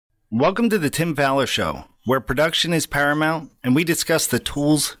Welcome to the Tim Fowler Show, where production is paramount and we discuss the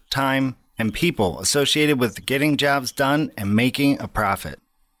tools, time, and people associated with getting jobs done and making a profit.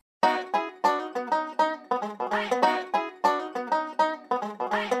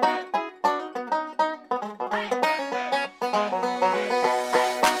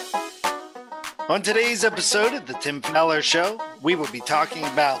 On today's episode of the Tim Fowler Show, we will be talking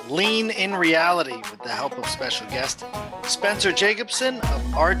about lean in reality with the help of special guest Spencer Jacobson of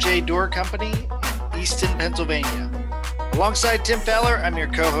RJ Door Company in Easton, Pennsylvania. Alongside Tim Fowler, I'm your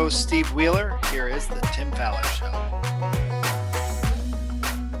co-host Steve Wheeler. Here is the Tim Fowler Show.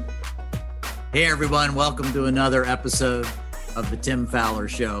 Hey everyone, welcome to another episode of the Tim Fowler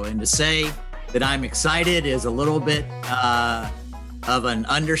Show. And to say that I'm excited is a little bit of an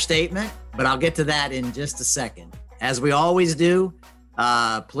understatement, but I'll get to that in just a second. As we always do,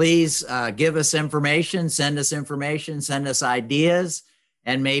 please give us information, send us ideas,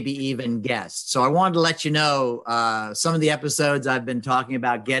 and maybe even guests. So I wanted to let you know some of the episodes I've been talking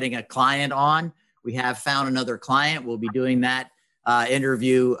about getting a client on. We have found another client. We'll be doing that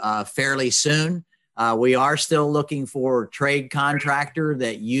interview fairly soon. We are still looking for a trade contractor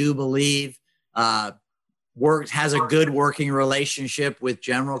that you believe has a good working relationship with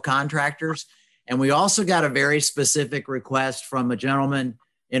general contractors. And we also got a very specific request from a gentleman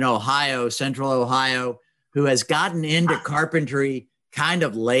in Ohio, Central Ohio, who has gotten into carpentry kind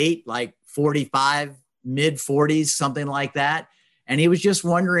of late, like 45, mid 40s, something like that. And he was just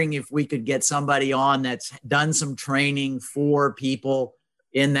wondering if we could get somebody on that's done some training for people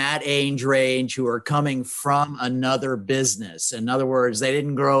in that age range who are coming from another business. In other words, they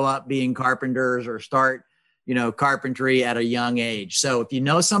didn't grow up being carpenters or start carpentry at a young age. So if you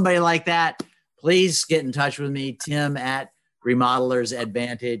know somebody like that, please get in touch with me, Tim at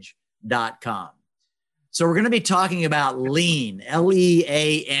remodelersadvantage.com. So we're going to be talking about lean,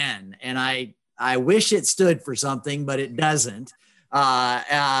 L-E-A-N. And I wish it stood for something, but it doesn't.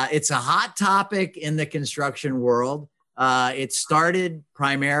 It's a hot topic in the construction world. It started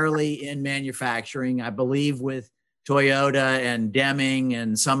primarily in manufacturing, I believe, with Toyota and Deming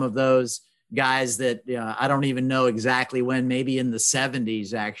and some of those guys that I don't even know exactly when, maybe in the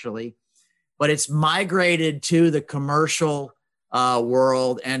 70s, actually. But it's migrated to the commercial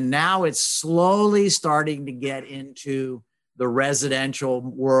world, and now it's slowly starting to get into the residential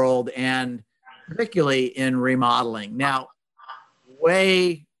world, and particularly in remodeling. Now,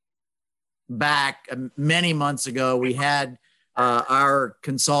 way back many months ago, we had our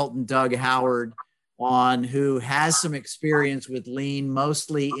consultant, Doug Howard, on, who has some experience with lean,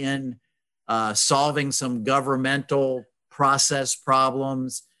 mostly in solving some governmental process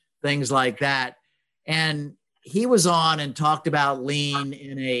problems, things like that. And he was on and talked about lean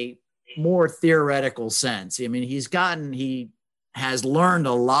in a more theoretical sense. I mean, he has learned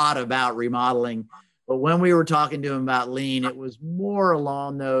a lot about remodeling, but when we were talking to him about lean, it was more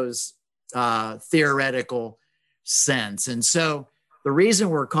along those theoretical sense. And so the reason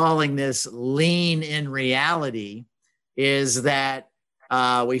we're calling this lean in reality is that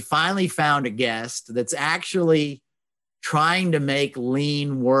we finally found a guest that's actually trying to make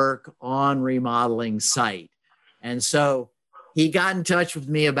lean work on remodeling site. And so he got in touch with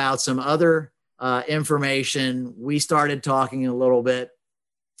me about some other information. We started talking a little bit.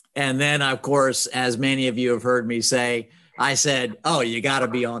 And then, of course, as many of you have heard me say, I said, oh, you got to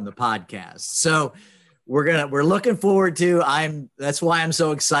be on the podcast. So we're looking forward to, that's why I'm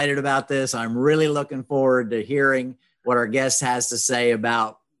so excited about this. I'm really looking forward to hearing what our guest has to say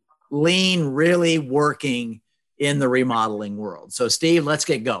about lean really working in the remodeling world. So Steve, let's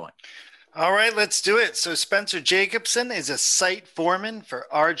get going. All right, let's do it. So Spencer Jacobson is a site foreman for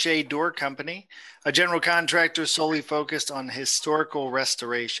RJ Door Company, a general contractor solely focused on historical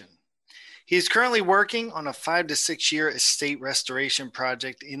restoration. He is currently working on a 5 to 6 year estate restoration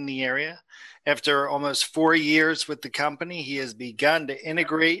project in the area. After almost 4 years with the company, he has begun to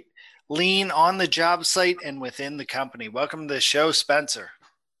integrate lean on the job site and within the company. Welcome to the show, Spencer.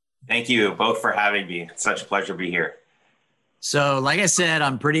 Thank you both for having me. It's such a pleasure to be here. So like I said,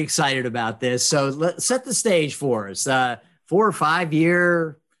 I'm pretty excited about this. So let's set the stage for us. 4 or 5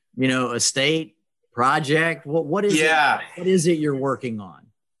 year, estate project. What is it? What is it you're working on?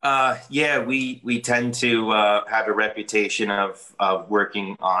 We tend to have a reputation of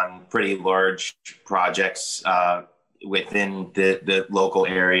working on pretty large projects within the local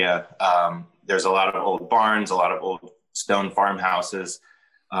area. There's a lot of old barns, a lot of old stone farmhouses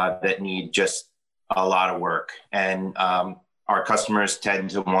that need just a lot of work. And our customers tend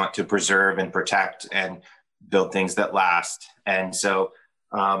to want to preserve and protect and build things that last. And so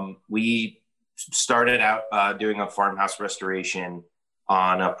we started out doing a farmhouse restoration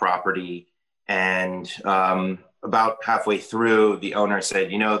on a property. And about halfway through, the owner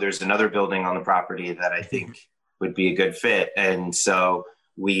said, there's another building on the property that I think would be a good fit. And so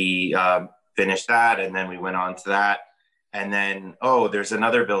we finished that, and then we went on to that. And then, there's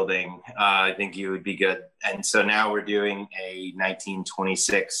another building. I think you would be good. And so now we're doing a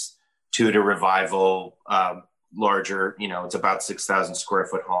 1926 Tudor revival, larger, it's about 6,000 square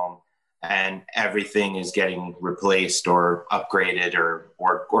foot home. And everything is getting replaced or upgraded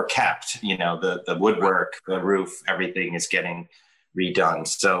or kept, the woodwork, the roof, everything is getting redone.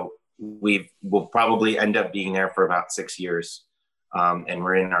 So we'll probably end up being there for about 6 years. And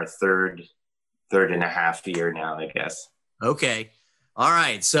we're in our third and a half year now, I guess. Okay. All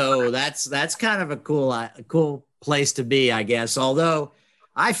right. So that's kind of a cool place to be, I guess. Although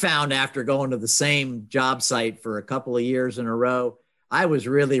I found after going to the same job site for a couple of years in a row, I was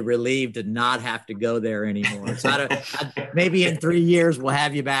really relieved to not have to go there anymore. So maybe in 3 years, we'll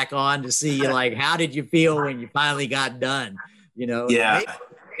have you back on to see how did you feel when you finally got done? Yeah.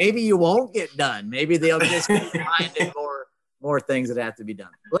 Maybe you won't get done. Maybe they'll just find more things that have to be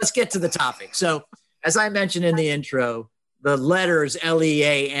done. Let's get to the topic. So as I mentioned in the intro, the letters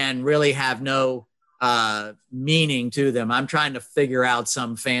LEAN really have no meaning to them. I'm trying to figure out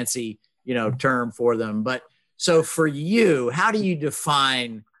some fancy, term for them. But so for you, how do you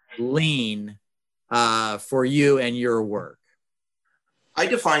define lean for you and your work? I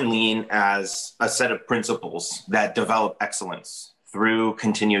define lean as a set of principles that develop excellence through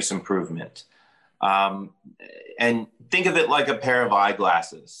continuous improvement. And think of it like a pair of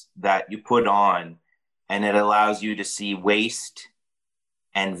eyeglasses that you put on, and it allows you to see waste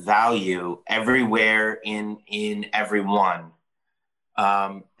and value everywhere in everyone.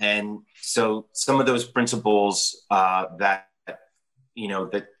 And so some of those principles that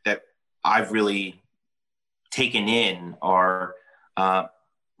I've really taken in are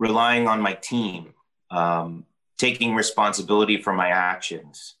relying on my team, taking responsibility for my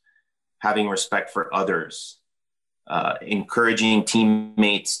actions, having respect for others, encouraging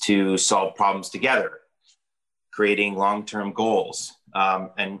teammates to solve problems together, creating long-term goals.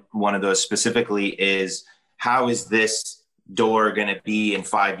 And one of those specifically is, how is this door going to be in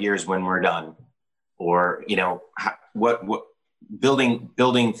 5 years when we're done? Or, what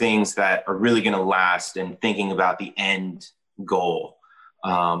building things that are really going to last, and thinking about the end goal.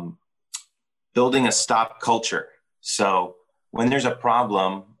 Building a stop culture. So when there's a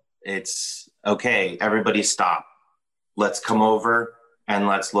problem, it's okay, everybody stop. Let's come over and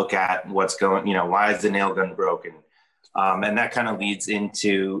let's look at what's going, why is the nail gun broken? And that kind of leads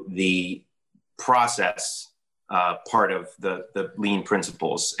into the process part of the lean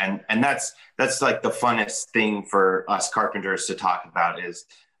principles. And that's like the funnest thing for us carpenters to talk about, is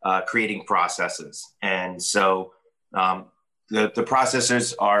creating processes. And so the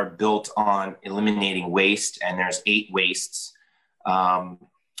processes are built on eliminating waste, and there's 8 wastes.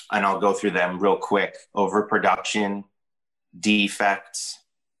 And I'll go through them real quick: overproduction, defects,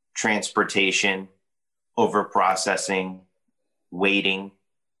 transportation, overprocessing, waiting,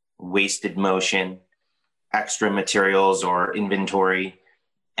 wasted motion, extra materials or inventory,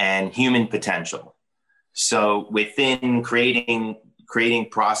 and human potential. So within creating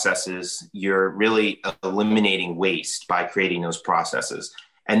processes, you're really eliminating waste by creating those processes.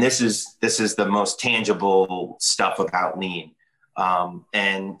 And this is the most tangible stuff about lean.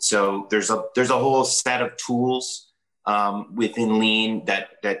 And so there's a whole set of tools within lean that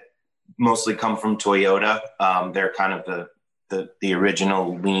mostly come from Toyota. They're kind of the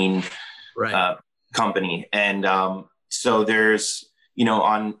original lean company. And so there's,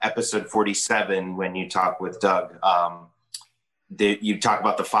 on episode 47, when you talk with Doug, you talk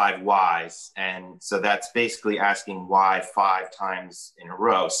about the 5 whys. And so that's basically asking why 5 times in a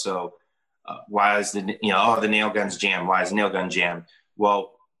row. So why is the nail gun's jammed? Why is the nail gun jammed?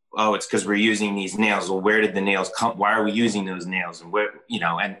 Well, it's because we're using these nails. Well, where did the nails come? Why are we using those nails? And where,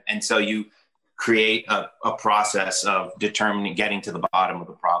 and so you create a process of getting to the bottom of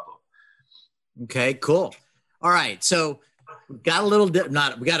the problem. Okay, cool. All right. So we've got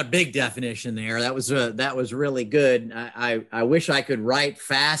we got a big definition there. That was really good. I wish I could write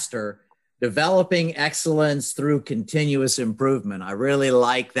faster. Developing excellence through continuous improvement. I really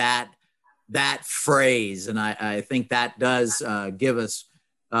like that phrase. And I think that does give us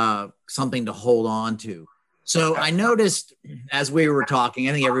something to hold on to. So I noticed as we were talking,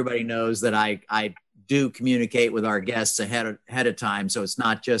 I think everybody knows that I do communicate with our guests ahead of time. So it's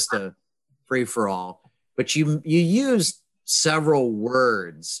not just a free for all, but you used several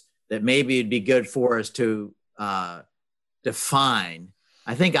words that maybe it'd be good for us to define.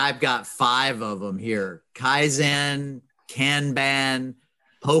 I think I've got 5 of them here: Kaizen, Kanban,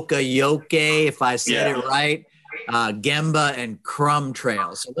 Poka-yoke, if I said it right, Gemba, and Crumb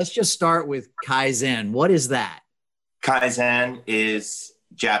Trail. So let's just start with Kaizen. What is that? Kaizen is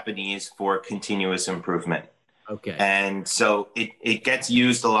Japanese for continuous improvement. Okay. And so it gets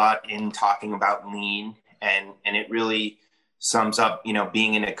used a lot in talking about lean, and it really sums up,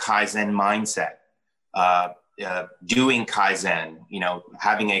 being in a Kaizen mindset, doing Kaizen,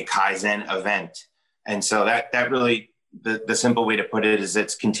 having a Kaizen event. And so that really, the simple way to put it is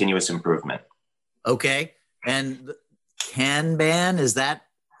it's continuous improvement. Okay. And Kanban, is that?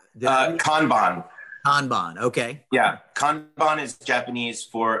 Kanban. Kanban. Okay. Yeah. Kanban is Japanese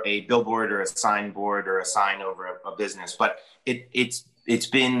for a billboard or a signboard or a sign over a business, but it's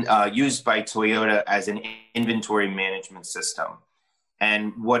been used by Toyota as an inventory management system.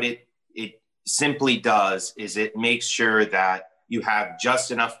 And what it simply does is it makes sure that you have just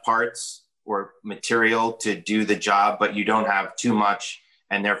enough parts or material to do the job, but you don't have too much,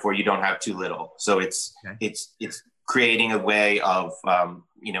 and therefore you don't have too little. So it's creating a way of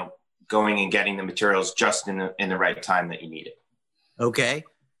going and getting the materials just in the right time that you need it. Okay.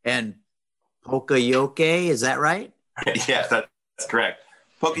 And Poka-yoke, is that right? Yes, that's correct.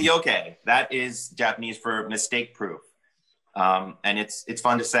 Poka-yoke, that is Japanese for mistake proof. And it's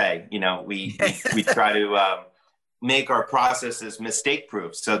fun to say. We try to make our processes mistake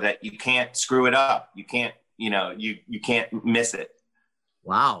proof so that you can't screw it up. You can't, you can't miss it.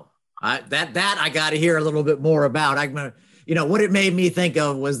 Wow. That I got to hear a little bit more about. I'm going to, what it made me think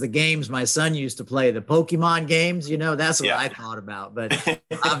of was the games my son used to play, the Pokemon games. That's what I thought about, but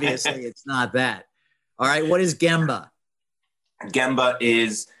obviously it's not that. All right. What is Gemba? Gemba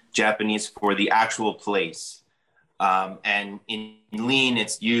is Japanese for the actual place. And in lean,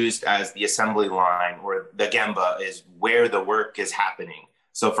 it's used as the assembly line, or the Gemba is where the work is happening.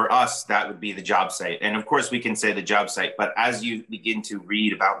 So for us, that would be the job site. And of course we can say the job site, but as you begin to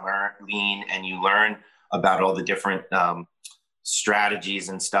read about lean and you learn about all the different strategies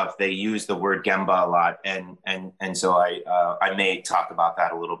and stuff, they use the word Gemba a lot. And so I may talk about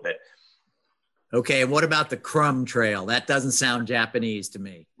that a little bit. Okay. And what about the Crumb Trail? That doesn't sound Japanese to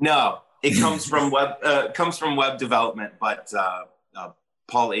me. No, it comes from web development, but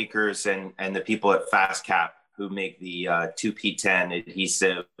Paul Akers and the people at FastCap, who make the 2P10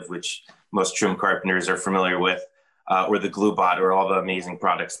 adhesive, which most trim carpenters are familiar with, or the GlueBot, or all the amazing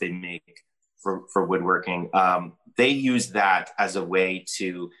products they make for woodworking. They use that as a way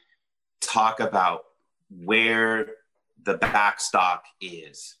to talk about where the backstock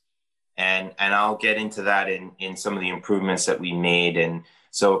is. And I'll get into that in some of the improvements that we made. And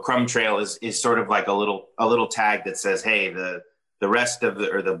so Crumb Trail is sort of like a little tag that says, hey, the rest of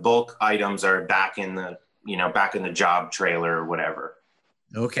the bulk items are back in the job trailer or whatever.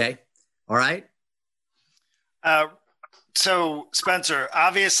 Okay. All right. So Spencer,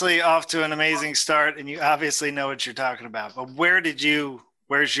 obviously off to an amazing start, and you obviously know what you're talking about, but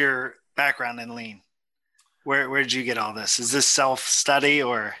where's your background in lean? Where did you get all this? Is this self-study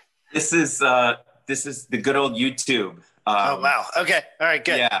or? This is the good old YouTube. Oh, wow. Okay. All right,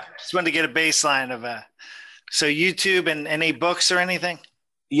 good. Yeah. Just wanted to get a baseline of so YouTube and any books or anything?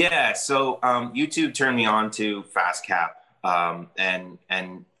 Yeah. So YouTube turned me on to FastCap, and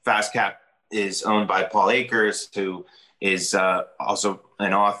FastCap is owned by Paul Akers, who is also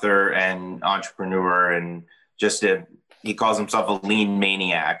an author and entrepreneur, and he calls himself a lean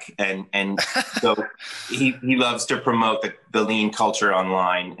maniac. And so he loves to promote the lean culture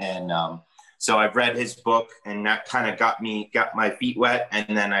online. And so I've read his book, and that kind of got my feet wet.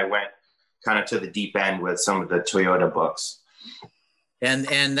 And then I went kind of to the deep end with some of the Toyota books. And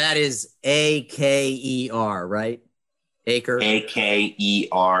that is Aker, right? Akers?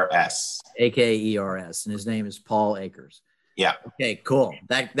 Akers. Akers. And his name is Paul Akers. Yeah. Okay, cool.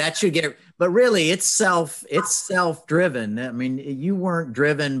 That should get it. But really it's self-driven. I mean, you weren't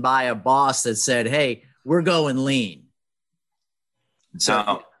driven by a boss that said, hey, we're going lean.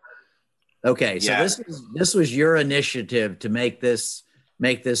 So, okay. So yeah. This was your initiative to make this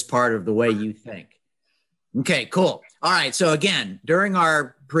part of the way you think. Okay, cool. All right. So again, during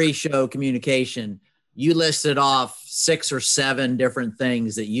our pre-show communication, you listed off 6 or 7 different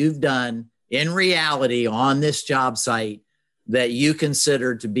things that you've done in reality on this job site that you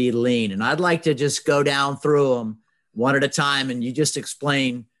consider to be lean. And I'd like to just go down through them one at a time, and you just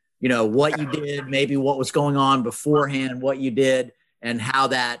explain, what you did, maybe what was going on beforehand, what you did, and how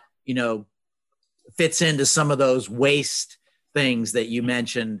that, fits into some of those waste things that you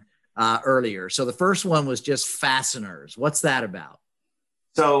mentioned earlier. So the first one was just fasteners. What's that about?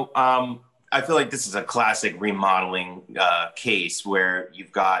 So I feel like this is a classic remodeling case where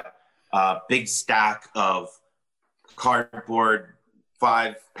you've got a big stack of cardboard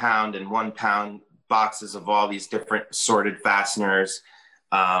 5-pound and 1-pound boxes of all these different sorted fasteners.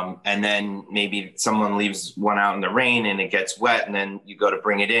 And then maybe someone leaves one out in the rain and it gets wet, and then you go to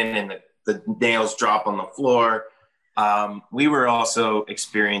bring it in and the nails drop on the floor. We were also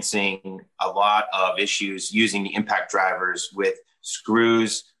experiencing a lot of issues using the impact drivers with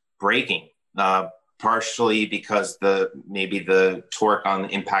screws breaking, partially because maybe the torque on the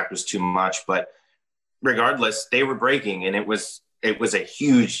impact was too much, but regardless, they were breaking, and it was a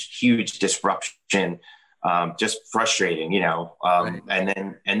huge disruption. Just frustrating, right.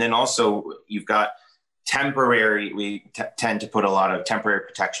 And then also you've got temporary, we tend to put a lot of temporary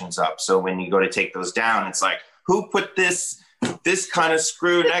protections up. So when you go to take those down, it's like, who put this kind of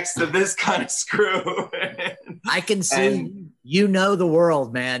screw next to this kind of screw? I can see, the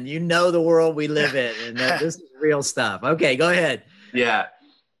world, man. You know the world we live in, and this is real stuff. Okay, go ahead. Yeah.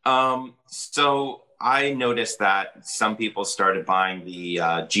 So I noticed that some people started buying the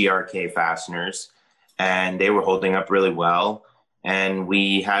GRK fasteners, and they were holding up really well. And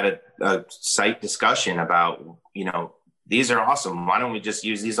we had a site discussion about, these are awesome. Why don't we just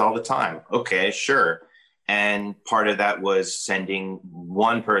use these all the time? Okay, sure. And part of that was sending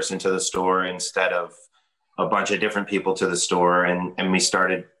one person to the store instead of a bunch of different people to the store. And we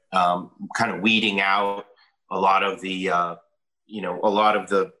started kind of weeding out a lot of the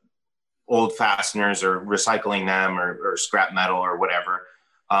old fasteners, or recycling them, or scrap metal or whatever.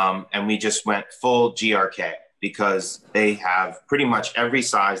 And we just went full GRK because they have pretty much every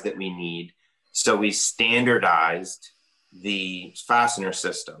size that we need. So we standardized the fastener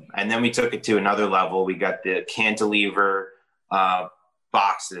system. And then we took it to another level. We got the cantilever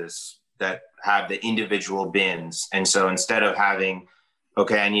boxes that have the individual bins. And so instead of having,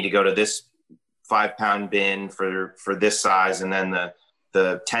 okay, I need to go to this 5-pound bin for this size, and then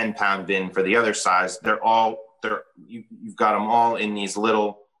the 10-pound bin for the other size, you've got them all in these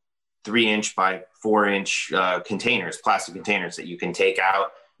little 3-inch by 4-inch containers, plastic containers that you can take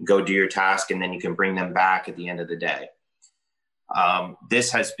out, go do your task, and then you can bring them back at the end of the day.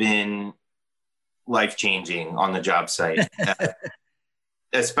 This has been life-changing on the job site,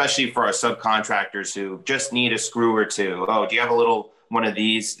 especially for our subcontractors who just need a screw or two. Oh, do you have a little one of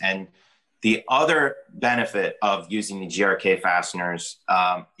these? And the other benefit of using the GRK fasteners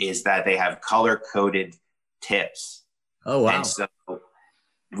is that they have color-coded tips. Oh, wow. And so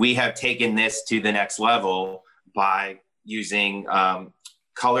we have taken this to the next level by using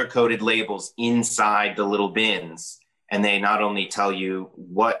color-coded labels inside the little bins. And they not only tell you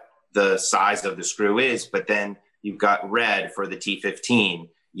what the size of the screw is, but then you've got red for the T15,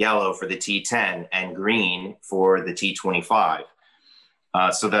 yellow for the T10, and green for the T25.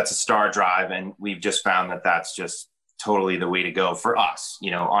 So that's a star drive. And we've just found that that's just totally the way to go for us,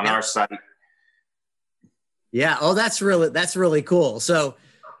 on our site. Yeah. Oh, that's really cool. So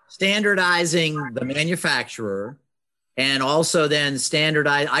standardizing the manufacturer, and also then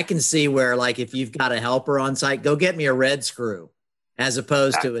standardize. I can see where, like, if you've got a helper on site, go get me a red screw as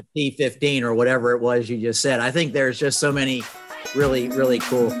opposed to a T15 or whatever it was you just said. I think there's just so many really, really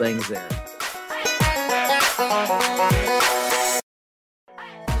cool things there.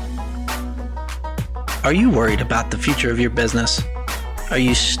 Are you worried about the future of your business? Are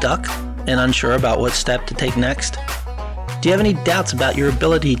you stuck and unsure about what step to take next? Do you have any doubts about your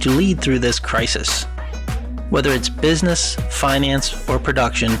ability to lead through this crisis? Whether it's business, finance, or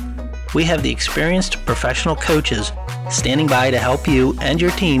production, we have the experienced professional coaches standing by to help you and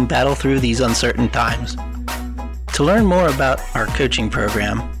your team battle through these uncertain times. To learn more about our coaching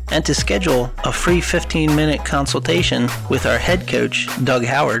program and to schedule a free 15-minute consultation with our head coach, Doug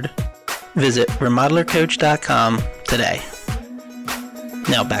Howard, visit remodelercoach.com today.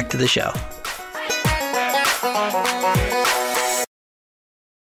 Now back to the show.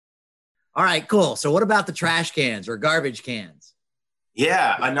 All right, cool. So what about the trash cans or garbage cans?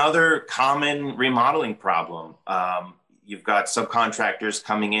 Yeah, another common remodeling problem. You've got subcontractors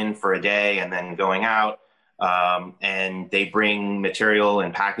coming in for a day and then going out, and they bring material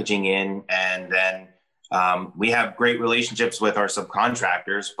and packaging in. And then we have great relationships with our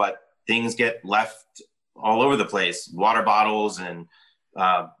subcontractors, but things get left all over the place. Water bottles and,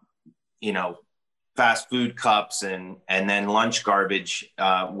 fast food cups and then lunch garbage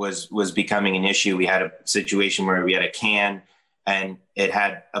was becoming an issue. We had a situation where we had a can and it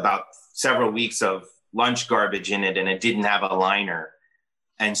had about several weeks of lunch garbage in it, and it didn't have a liner.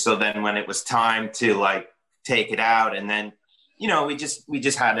 And so then when it was time to take it out, and then, we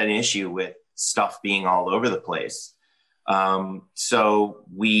just had an issue with stuff being all over the place. So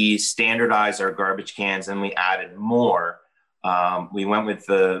we standardized our garbage cans and we added more. We went with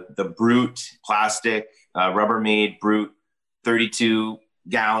the Brute plastic Rubbermaid Brute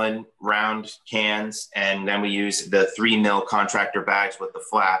 32-gallon round cans, and then we use the 3 mil contractor bags with the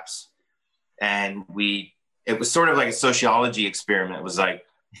flaps. And it was sort of like a sociology experiment. It was like,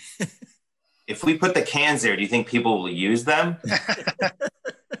 if we put the cans there, do you think people will use them?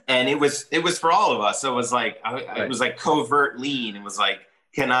 And it was for all of us. So it was like, it was like covert lean. It was like,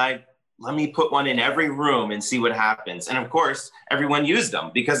 let me put one in every room and see what happens. And of course, everyone used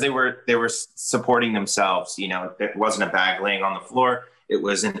them because they were supporting themselves. You know, it wasn't a bag laying on the floor. It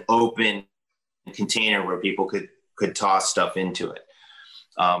was an open container where people could toss stuff into it.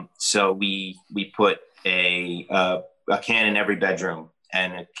 So we put a can in every bedroom,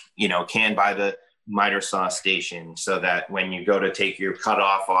 and a can by the miter saw station, so that when you go to take your cut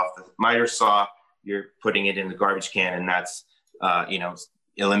off the miter saw, you're putting it in the garbage can, and that's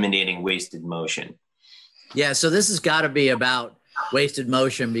eliminating wasted motion. Yeah, so this has got to be about wasted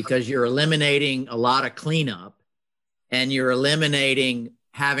motion, because you're eliminating a lot of cleanup, and you're eliminating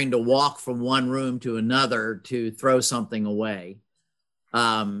having to walk from one room to another to throw something away.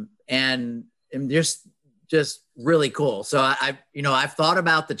 And just really cool. So I've thought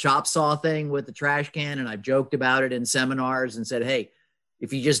about the chop saw thing with the trash can, and I've joked about it in seminars and said, hey,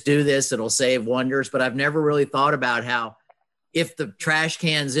 if you just do this, it'll save wonders. But I've never really thought about how, if the trash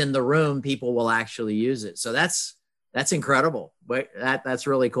can's in the room, people will actually use it. So that's incredible. But that's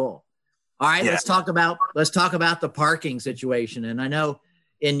really cool. All right, yeah. Let's talk about the parking situation. And I know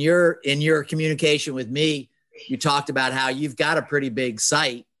in your communication with me, you talked about how you've got a pretty big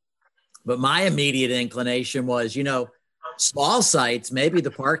site, but my immediate inclination was, small sites, maybe the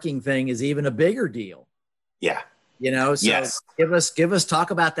parking thing is even a bigger deal. Yeah. So yes. give us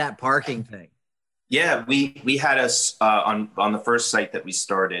talk about that parking thing. Yeah, we had us on the first site that we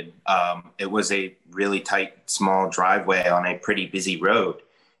started. It was a really tight, small driveway on a pretty busy road.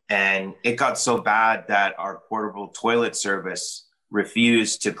 And it got so bad that our portable toilet service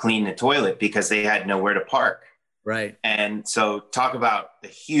refused to clean the toilet because they had nowhere to park. Right. And so talk about the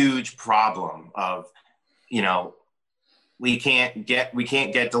huge problem of, we can't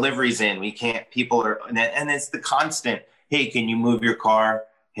get deliveries in. And it's the constant, hey, can you move your car?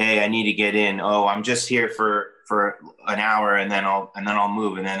 Hey, I need to get in. Oh, I'm just here for an hour, and then I'll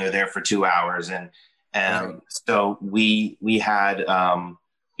move. And then they're there for 2 hours. And right. So we had,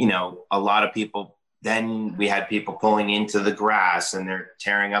 a lot of people. Then we had people pulling into the grass, and they're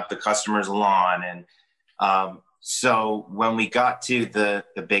tearing up the customer's lawn. And so when we got to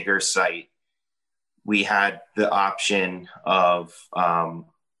the bigger site, we had the option of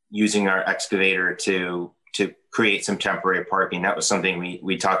using our excavator to create some temporary parking. That was something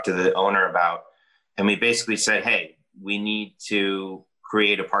we talked to the owner about. And we basically said, hey, we need to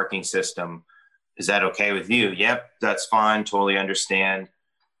create a parking system. Is that okay with you? Yep, that's fine. Totally understand.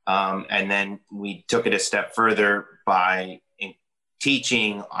 And then we took it a step further by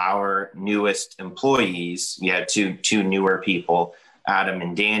teaching our newest employees. We had two newer people, Adam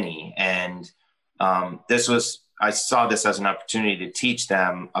and Danny. And I saw this as an opportunity to teach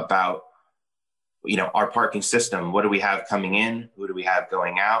them about, our parking system. What do we have coming in? Who do we have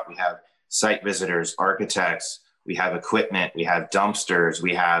going out? We have site visitors, architects, we have equipment, we have dumpsters,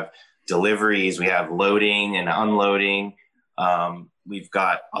 we have deliveries, we have loading and unloading. We've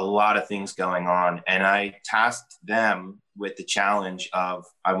got a lot of things going on. And I tasked them with the challenge of,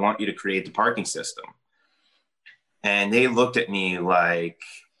 I want you to create the parking system. And they looked at me like,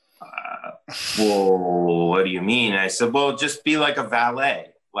 well, what do you mean? And I said, well, just be like a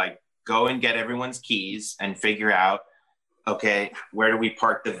valet, like go and get everyone's keys and figure out, okay, where do we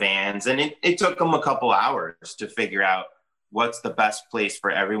park the vans? And it took them a couple hours to figure out what's the best place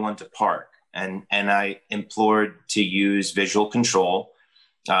for everyone to park. And I implored to use visual control.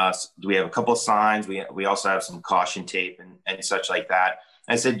 We have a couple of signs. We also have some caution tape and such like that.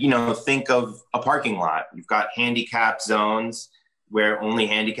 I said, think of a parking lot. You've got handicap zones where only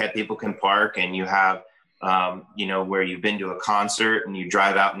handicapped people can park. And you have, where you've been to a concert and you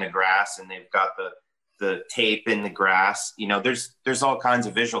drive out in the grass and they've got the tape in the grass. There's all kinds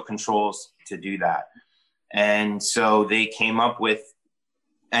of visual controls to do that. And so they came up with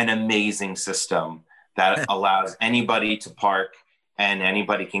an amazing system that allows anybody to park, and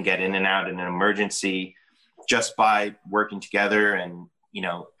anybody can get in and out in an emergency just by working together and,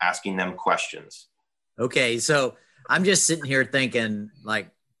 asking them questions. Okay. So I'm just sitting here thinking, like,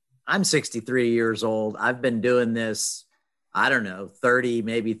 I'm 63 years old. I've been doing this, I don't know, 30,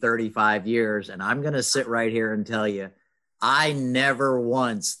 maybe 35 years. And I'm going to sit right here and tell you, I never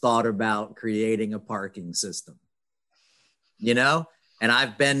once thought about creating a parking system. And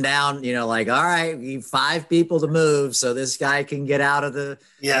I've been down, like, all right, we need 5 people to move so this guy can get out of the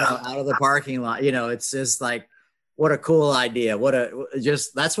out of the parking lot. It's just like, what a cool idea.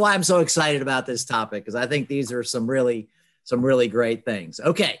 That's why I'm so excited about this topic, because I think these are some really great things.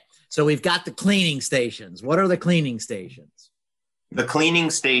 Okay, so we've got the cleaning stations. What are the cleaning stations? The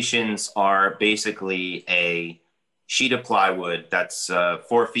cleaning stations are basically a sheet of plywood that's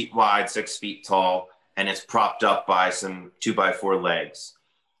 4 feet wide, 6 feet tall, and it's propped up by some 2x4 legs.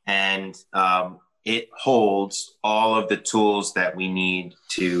 And it holds all of the tools that we need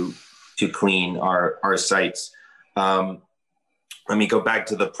to clean our sites. Let me go back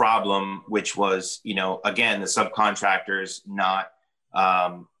to the problem, which was, again, the subcontractors not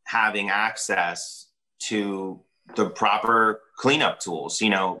having access to the proper cleanup tools.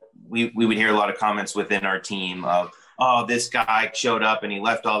 We would hear a lot of comments within our team of, oh, this guy showed up and he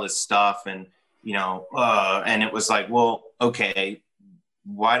left all this stuff, and and it was like, well, okay,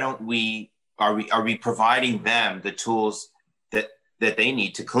 why don't are we providing them the tools that they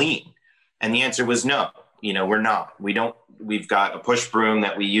need to clean? And the answer was no. We're not. We've got a push broom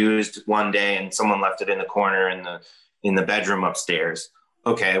that we used one day and someone left it in the corner in the bedroom upstairs.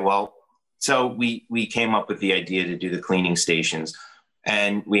 Okay, well, so we came up with the idea to do the cleaning stations,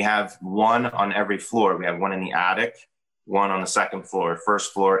 and we have one on every floor. We have one in the attic, one on the second floor,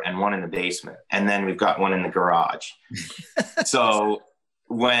 first floor, and one in the basement. And then we've got one in the garage. So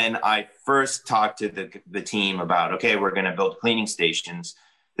when I first talked to the team about, okay, we're going to build cleaning stations,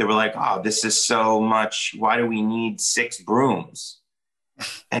 they were like, oh, this is so much. Why do we need 6 brooms?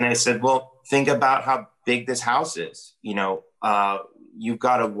 And I said, well, think about how big this house is. You've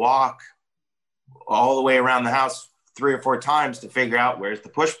got to walk all the way around the house 3 or 4 times to figure out where's the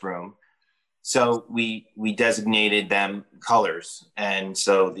push broom. So we designated them colors. And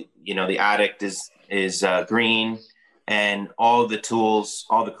so, the attic is green, and all the tools,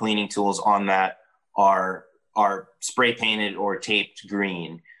 all the cleaning tools on that are spray painted or taped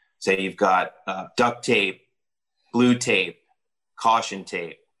green. So you've got duct tape, blue tape, caution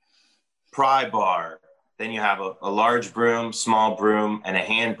tape, pry bar. Then you have a large broom, small broom, and a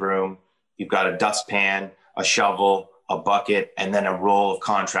hand broom. You've got a dustpan, a shovel, a bucket, and then a roll of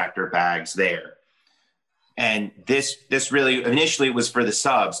contractor bags there. And this really, initially it was for the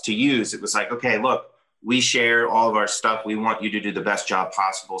subs to use. It was like, okay, look, we share all of our stuff. We want you to do the best job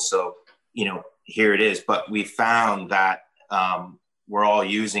possible. So, here it is. But we found that we're all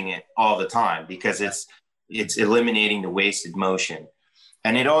using it all the time because it's eliminating the wasted motion.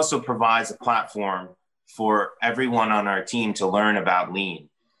 And it also provides a platform for everyone on our team to learn about lean.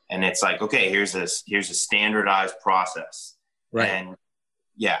 And it's like, okay, here's a standardized process. Right. And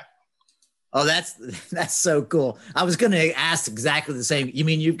yeah. Oh, that's so cool. I was going to ask exactly the same. You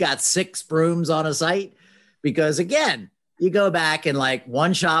mean you've got 6 brooms on a site? Because again, you go back and like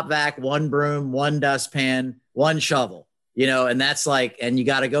 1 shop vac, 1 broom, 1 dustpan, 1 shovel, and that's like, and you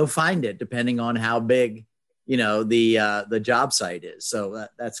got to go find it depending on how big, the job site is. So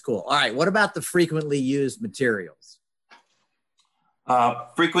that's cool. All right. What about the frequently used materials?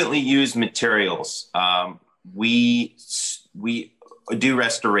 Frequently used materials. We do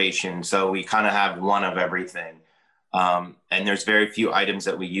restoration. So we kind of have one of everything. And there's very few items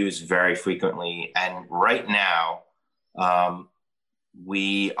that we use very frequently. And right now,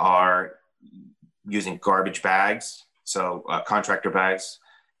 we are using garbage bags. So contractor bags.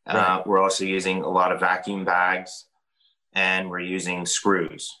 Right. We're also using a lot of vacuum bags, and we're using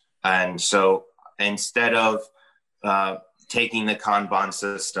screws. And so instead of taking the Kanban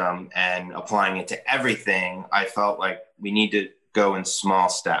system and applying it to everything, I felt like we need to go in small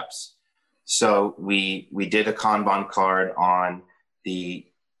steps. So we did a Kanban card on the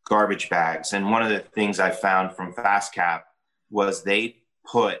garbage bags. And one of the things I found from FastCap was they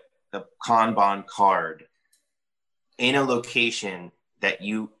put the Kanban card in a location that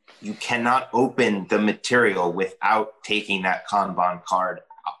you cannot open the material without taking that Kanban card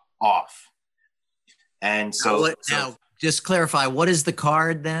off. And so now just clarify, what is the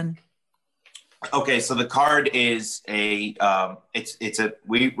card then? Okay, so the card is we're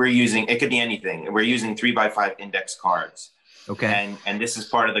using, it could be anything. We're using 3x5 index cards. Okay. And this is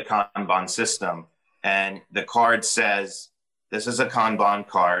part of the Kanban system. And the card says, this is a Kanban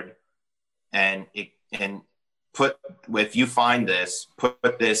card, and if you find this,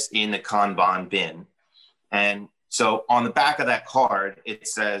 put this in the Kanban bin. And so on the back of that card, it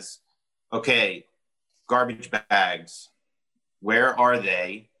says, okay, garbage bags, where are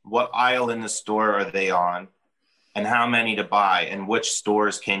they? What aisle in the store are they on? And how many to buy? And which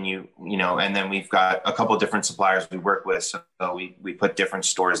stores can and then we've got a couple of different suppliers we work with. So we put different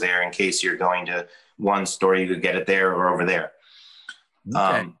stores there in case you're going to one store, you could get it there or over there.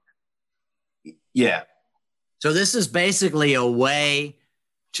 Okay. Yeah. So this is basically a way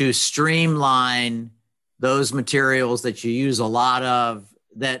to streamline those materials that you use a lot of,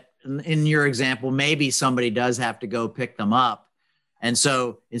 that in your example, maybe somebody does have to go pick them up. And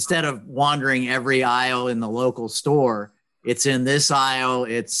so instead of wandering every aisle in the local store, it's in this aisle,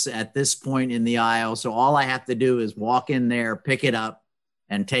 it's at this point in the aisle. So all I have to do is walk in there, pick it up,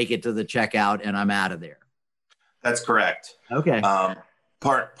 and take it to the checkout, and I'm out of there. That's correct. Okay.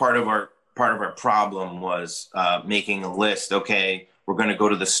 Part of our problem was making a list. Okay, we're going to go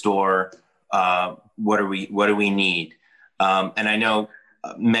to the store. What do we need? And I know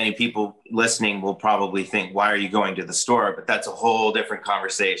many people listening will probably think, why are you going to the store? But that's a whole different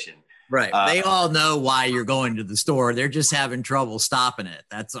conversation. Right. They all know why you're going to the store. They're just having trouble stopping it.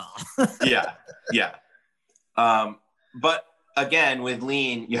 That's all. Yeah. But again, with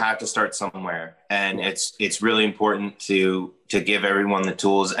lean, you have to start somewhere, and it's really important to give everyone the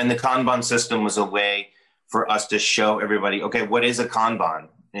tools. And the Kanban system was a way for us to show everybody, okay, what is a Kanban?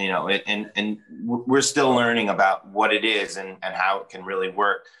 You know, and we're still learning about what it is and how it can really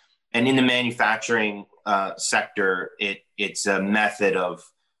work. And in the manufacturing sector, it's a method of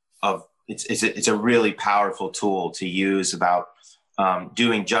it's a really powerful tool to use about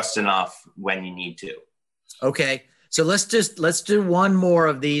doing just enough when you need to. Okay. So let's do one more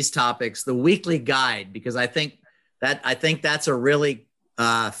of these topics, the weekly guide, because I think that's a really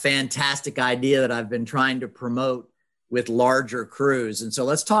fantastic idea that I've been trying to promote with larger crews. And so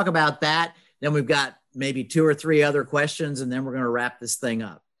let's talk about that. Then we've got maybe 2 or 3 other questions, and then we're going to wrap this thing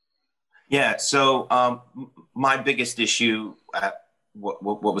up. Yeah. So my biggest issue, what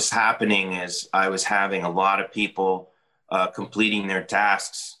was happening is I was having a lot of people completing their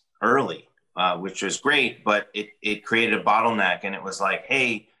tasks early, which was great, but it created a bottleneck, and it was like,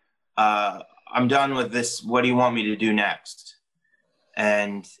 hey, I'm done with this. What do you want me to do next?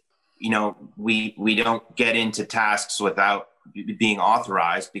 And, you know, we don't get into tasks without being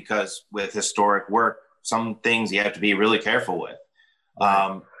authorized, because with historic work, some things you have to be really careful with.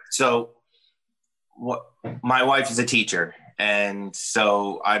 So my wife is a teacher, and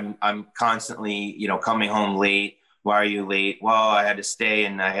so I'm constantly, you know, coming home late. Why are you late? Well, I had to stay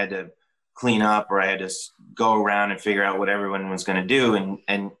and I had to clean up, or I had to go around and figure out what everyone was going to do.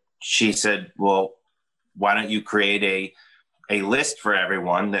 And she said, well, why don't you create a list for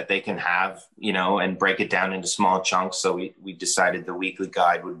everyone that they can have, you know, and break it down into small chunks. So we decided the weekly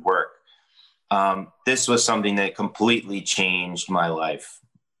guide would work. This was something that completely changed my life.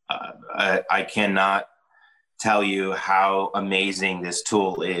 I cannot tell you how amazing this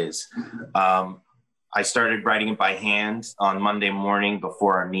tool is. I started writing it by hand on Monday morning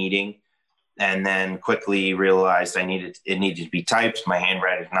before our meeting, and then quickly realized it needed to be typed. My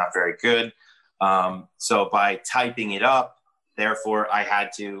handwriting is not very good. So by typing it up, therefore I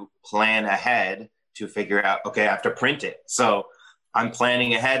had to plan ahead to figure out, okay, I have to print it. So I'm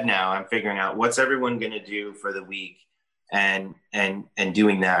planning ahead now. I'm figuring out what's everyone going to do for the week, and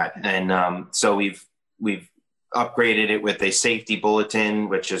doing that. And so we've upgraded it with a safety bulletin,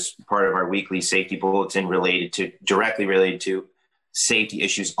 which is part of our weekly safety bulletin directly related to safety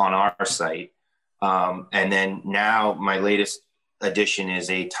issues on our site. And then now my latest addition is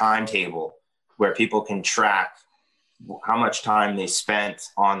a timetable where people can track how much time they spent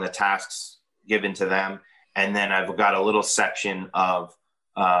on the tasks given to them. And then I've got a little section of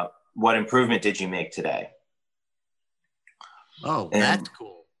what improvement did you make today? Oh, that's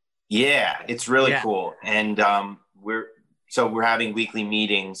cool. Yeah, it's really cool. And we're having weekly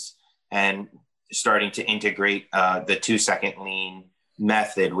meetings and starting to integrate the 2-second lean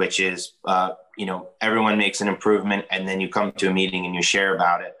method, which is, you know, everyone makes an improvement and then you come to a meeting and you share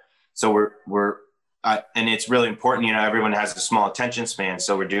about it. So we're and it's really important, you know, everyone has a small attention span.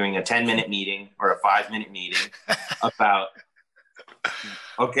 So we're doing a 10-minute meeting or a 5-minute meeting about,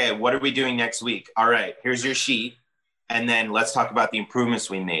 okay, what are we doing next week? All right, here's your sheet. And then let's talk about the improvements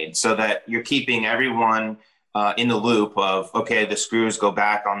we made, so that you're keeping everyone in the loop of, okay, the screws go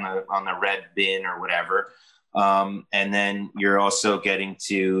back on the red bin or whatever. And then you're also getting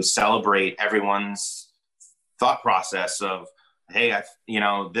to celebrate everyone's thought process of, hey,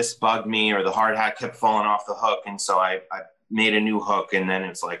 this bugged me, or the hard hat kept falling off the hook. And so I made a new hook, and then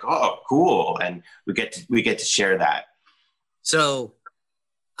it's like, oh, cool. And we get to share that. So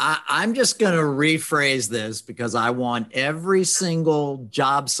I'm just going to rephrase this, because I want every single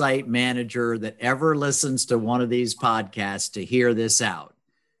job site manager that ever listens to one of these podcasts to hear this out.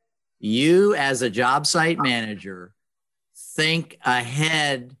 You, as a job site manager, think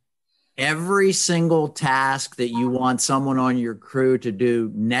ahead every single task that you want someone on your crew to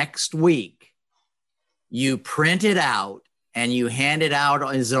do next week. You print it out and you hand it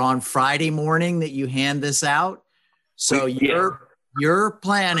out. Is it on Friday morning that you hand this out? So you're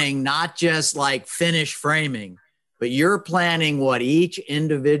planning not just like finish framing, but you're planning what each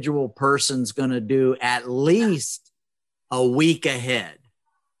individual person's going to do at least a week ahead.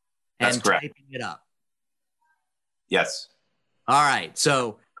 That's and correct. Typing it up. Yes. All right.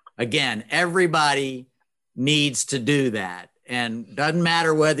 So again, everybody needs to do that. And doesn't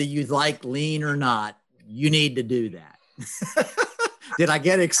matter whether you like lean or not, you need to do that. Did I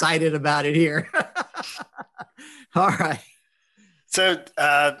get excited about it here? All right. So,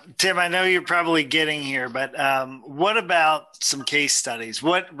 Tim, I know you're probably getting here, but what about some case studies?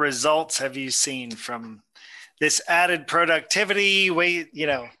 What results have you seen from this added productivity,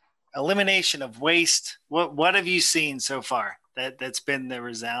 elimination of waste? What have you seen so far that's been the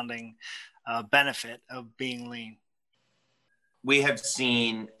resounding benefit of being lean? We have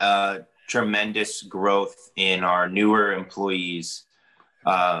seen tremendous growth in our newer employees,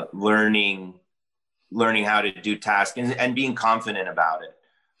 learning how to do tasks and being confident about it.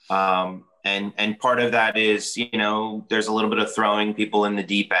 And part of that is, there's a little bit of throwing people in the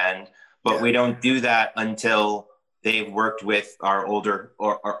deep end, but we don't do that until they've worked with our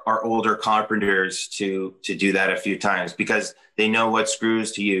older carpenters to do that a few times, because they know what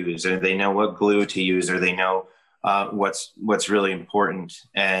screws to use, or they know what glue to use, or they know what's really important.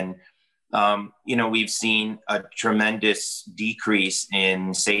 And we've seen a tremendous decrease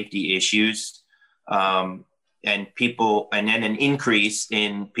in safety issues, and then an increase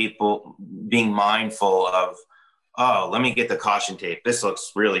in people being mindful of, oh, let me get the caution tape. This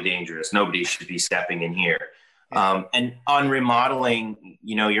looks really dangerous. Nobody should be stepping in here. And on remodeling,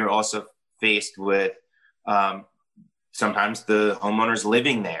 you're also faced with sometimes the homeowners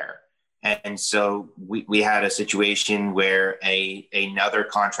living there. And so we had a situation where another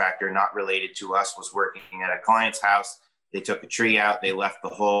contractor not related to us was working at a client's house. They took a tree out, they left the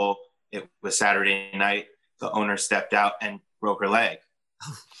hole. It was Saturday night. The owner stepped out and broke her leg.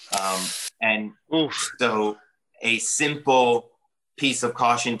 So a simple piece of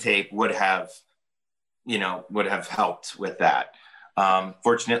caution tape would have helped with that.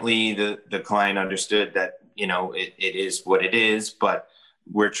 Fortunately, the client understood that, it is what it is, but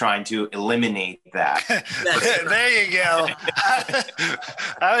we're trying to eliminate that. There you go.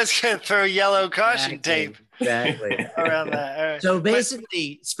 I was going to throw yellow caution tape around that. All right. So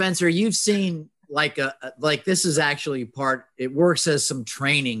basically, Spencer, you've seen like this is actually it works as some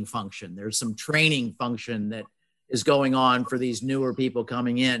training function. There's some training function that is going on for these newer people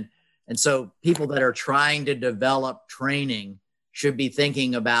coming in. And so people that are trying to develop training should be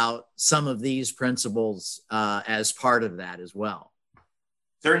thinking about some of these principles as part of that as well.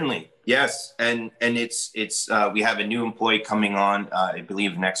 Certainly. Yes. And it's we have a new employee coming on, I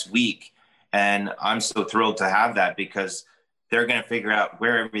believe next week. And I'm so thrilled to have that, because they're going to figure out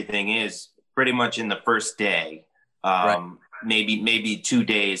where everything is pretty much in the first day. Right. Maybe 2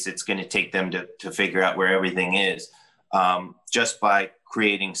 days it's going to take them to figure out where everything is, just by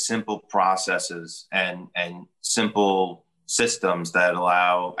creating simple processes and simple systems that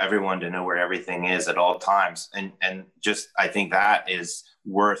allow everyone to know where everything is at all times. And just, I think that is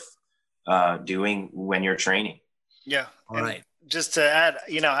worth doing when you're training. Yeah. All right. Just to add,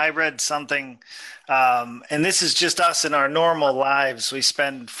 I read something, and this is just us in our normal lives. We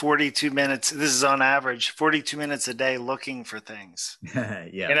spend 42 minutes, this is on average, 42 minutes a day looking for things.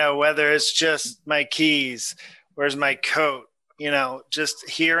 Yeah. Whether it's just my keys, where's my coat, just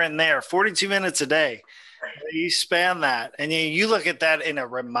here and there, 42 minutes a day. You span that, and you look at that in a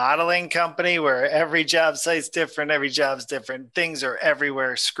remodeling company where every job site's different, every job's different, things are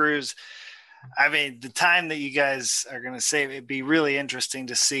everywhere, screws. I mean, the time that you guys are going to save, it'd be really interesting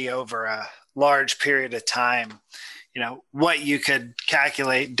to see over a large period of time, what you could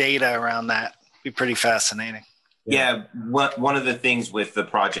calculate data around that. Be pretty fascinating. Yeah. One of the things with the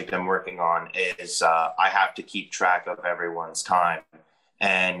project I'm working on is I have to keep track of everyone's time.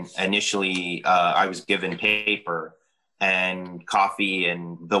 And initially I was given paper and coffee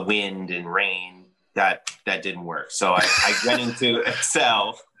and the wind and rain. That didn't work. So I went into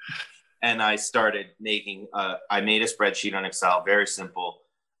Excel. And I started I made a spreadsheet on Excel, very simple.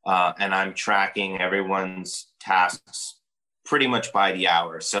 And I'm tracking everyone's tasks pretty much by the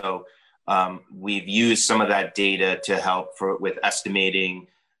hour. So we've used some of that data to help with estimating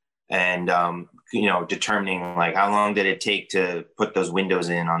and, determining like how long did it take to put those windows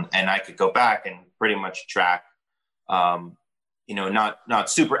in and I could go back and pretty much track, not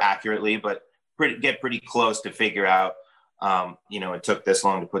super accurately, but get pretty close to figure out, it took this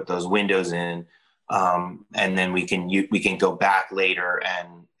long to put those windows in. And then we can go back later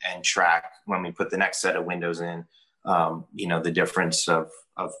and track when we put the next set of windows in, the difference of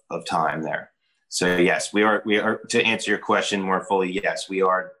time there. So yes, we are, to answer your question more fully. Yes, we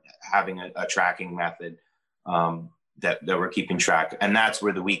are having a tracking method that we're keeping track. And that's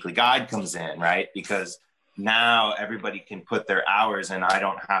where the weekly guide comes in, right? Because now everybody can put their hours and I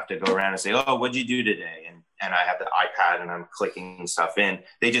don't have to go around and say, oh, what'd you do today? And I have the iPad and I'm clicking stuff in.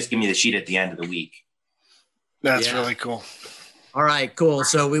 They just give me the sheet at the end of the week. That's really cool. All right, cool.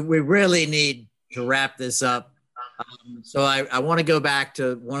 So we really need to wrap this up. So I want to go back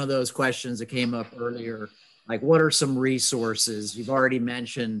to one of those questions that came up earlier. Like, what are some resources? You've already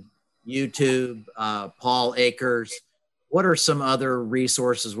mentioned YouTube, Paul Akers. What are some other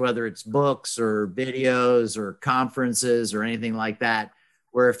resources, whether it's books or videos or conferences or anything like that,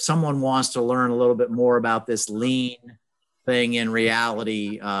 where if someone wants to learn a little bit more about this lean thing in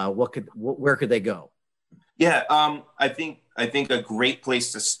reality, where could they go? Yeah, I think a great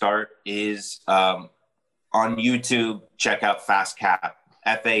place to start is on YouTube. Check out FastCap,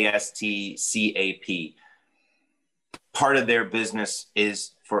 FASTCAP. Part of their business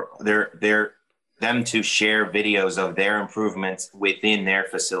is for them to share videos of their improvements within their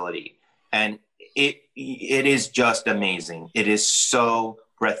facility, and it is just amazing. It is so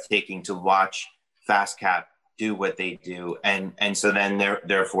breathtaking to watch FastCap do what they do, and so then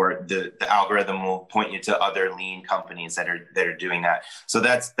therefore the algorithm will point you to other lean companies that are doing that. So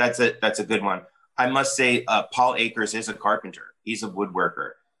that's a good one. I must say, Paul Akers is a carpenter. He's a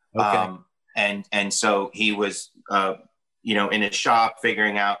woodworker. Okay. And so he was in his shop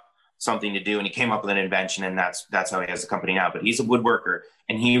figuring out something to do, and he came up with an invention, and that's how he has a company now. But he's a woodworker,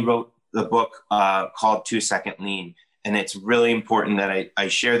 and he wrote the book called 2 Second Lean. And it's really important that I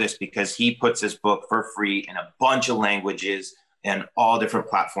share this because he puts his book for free in a bunch of languages and all different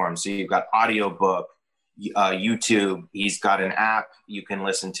platforms. So you've got audiobook, YouTube. He's got an app you can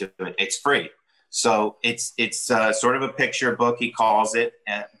listen to it. It's free. So it's sort of a picture book, he calls it,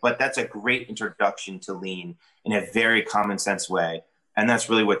 but that's a great introduction to lean in a very common sense way. And that's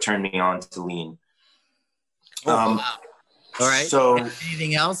really what turned me on to lean. Wow. All right. So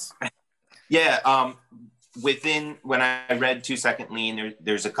anything else? Yeah. When I read 2 Second Lean,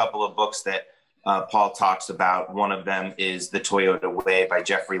 there's a couple of books that Paul talks about. One of them is The Toyota Way by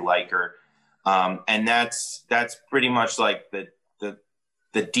Jeffrey Liker. And that's pretty much like the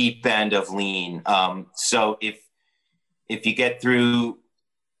deep end of lean. So if you get through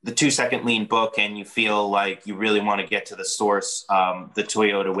the 2 Second Lean book and you feel like you really want to get to the source, The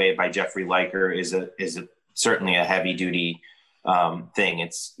Toyota Way by Jeffrey Liker is certainly a heavy duty thing.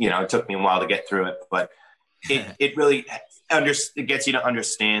 It's, it took me a while to get through it, but it really it gets you to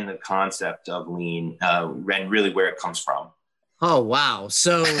understand the concept of lean and really where it comes from. Oh, wow.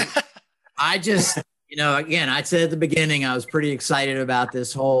 So I just, again, I said at the beginning, I was pretty excited about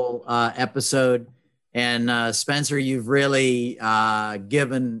this whole episode. And Spencer, you've really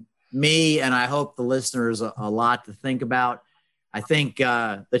given me, and I hope the listeners, a lot to think about. I think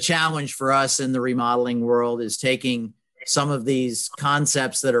the challenge for us in the remodeling world is taking some of these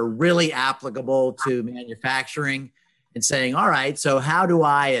concepts that are really applicable to manufacturing and saying, all right, so how do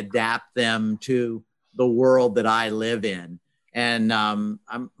I adapt them to the world that I live in? And I'm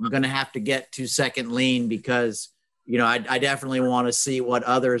going to have to get 2 Second Lean because, I definitely want to see what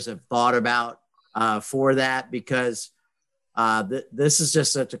others have thought about for that, because this is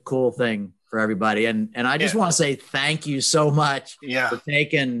just such a cool thing for everybody. And I just want to say thank you so much for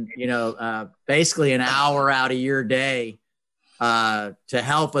taking, basically an hour out of your day to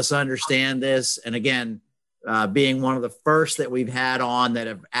help us understand this. And again, being one of the first that we've had on that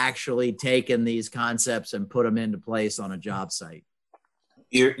have actually taken these concepts and put them into place on a job site.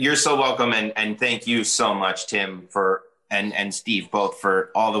 You're so welcome. And thank you so much, Tim, and Steve, both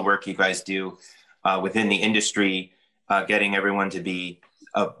for all the work you guys do within the industry, getting everyone to be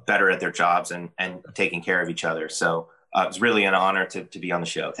better at their jobs and taking care of each other. So it was really an honor to be on the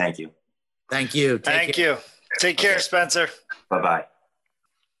show. Thank you. Thank you. Thank you. Take care, Spencer. Bye-bye.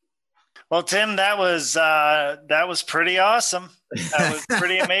 Well, Tim, that was pretty awesome. That was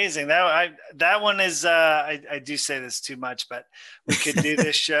pretty amazing. That one is I do say this too much, but we could do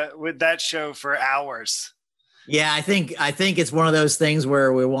this show for hours. Yeah, I think it's one of those things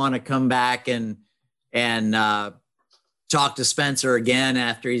where we want to come back and talk to Spencer again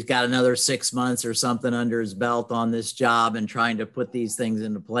after he's got another 6 months or something under his belt on this job and trying to put these things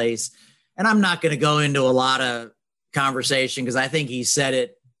into place. And I'm not going to go into a lot of conversation because I think he said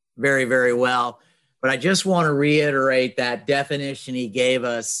it very, very well. But I just want to reiterate that definition he gave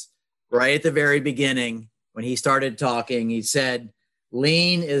us right at the very beginning when he started talking. He said,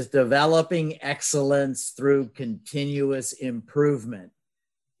 lean is developing excellence through continuous improvement.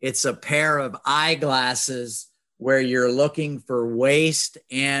 It's a pair of eyeglasses where you're looking for waste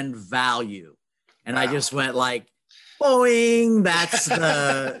and value. And wow. I just went like, boing, that's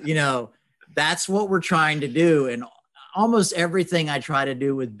the, that's what we're trying to do. And almost everything I try to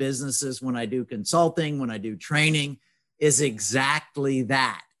do with businesses when I do consulting, when I do training, is exactly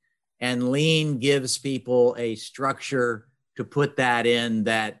that. And Lean gives people a structure to put that in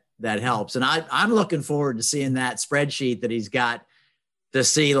that helps. And I'm looking forward to seeing that spreadsheet that he's got to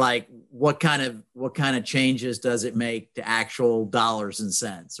see like what kind of changes does it make to actual dollars and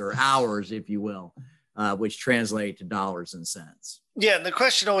cents, or hours, if you will, which translate to dollars and cents. Yeah. And the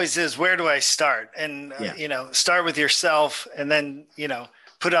question always is, where do I start? And, start with yourself and then,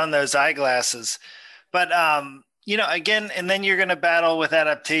 put on those eyeglasses. But, again, and then you're going to battle with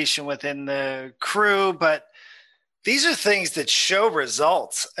adaptation within the crew. But these are things that show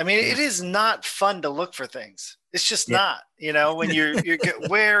results. I mean, it is not fun to look for things. It's just not, when you're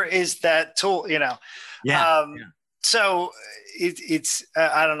where is that tool, So it's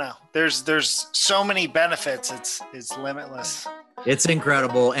I don't know. There's so many benefits. It's limitless. It's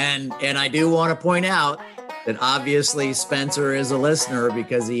incredible. And I do want to point out that obviously Spencer is a listener,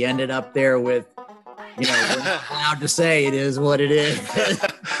 because he ended up there with, we're not allowed to say it is what it is.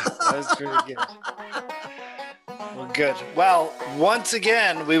 That's pretty good. Well, good. Well, once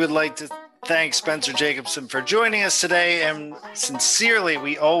again, we would like to thank Spencer Jacobson for joining us today. And sincerely,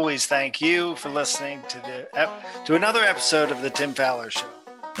 we always thank you for listening to another episode of The Tim Fowler Show.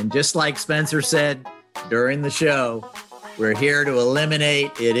 And just like Spencer said during the show, we're here to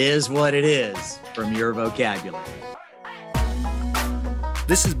eliminate "it is what it is" from your vocabulary.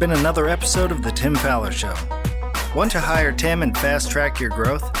 This has been another episode of The Tim Fowler Show. Want to hire Tim and fast track your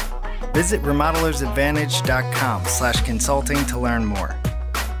growth? Visit remodelersadvantage.com/consulting to learn more.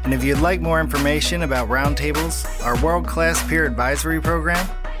 And if you'd like more information about Roundtables, our world-class peer advisory program,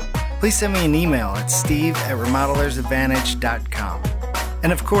 please send me an email at steve@remodelersadvantage.com.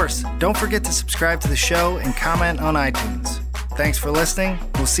 And of course, don't forget to subscribe to the show and comment on iTunes. Thanks for listening.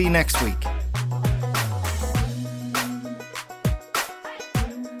 We'll see you next week.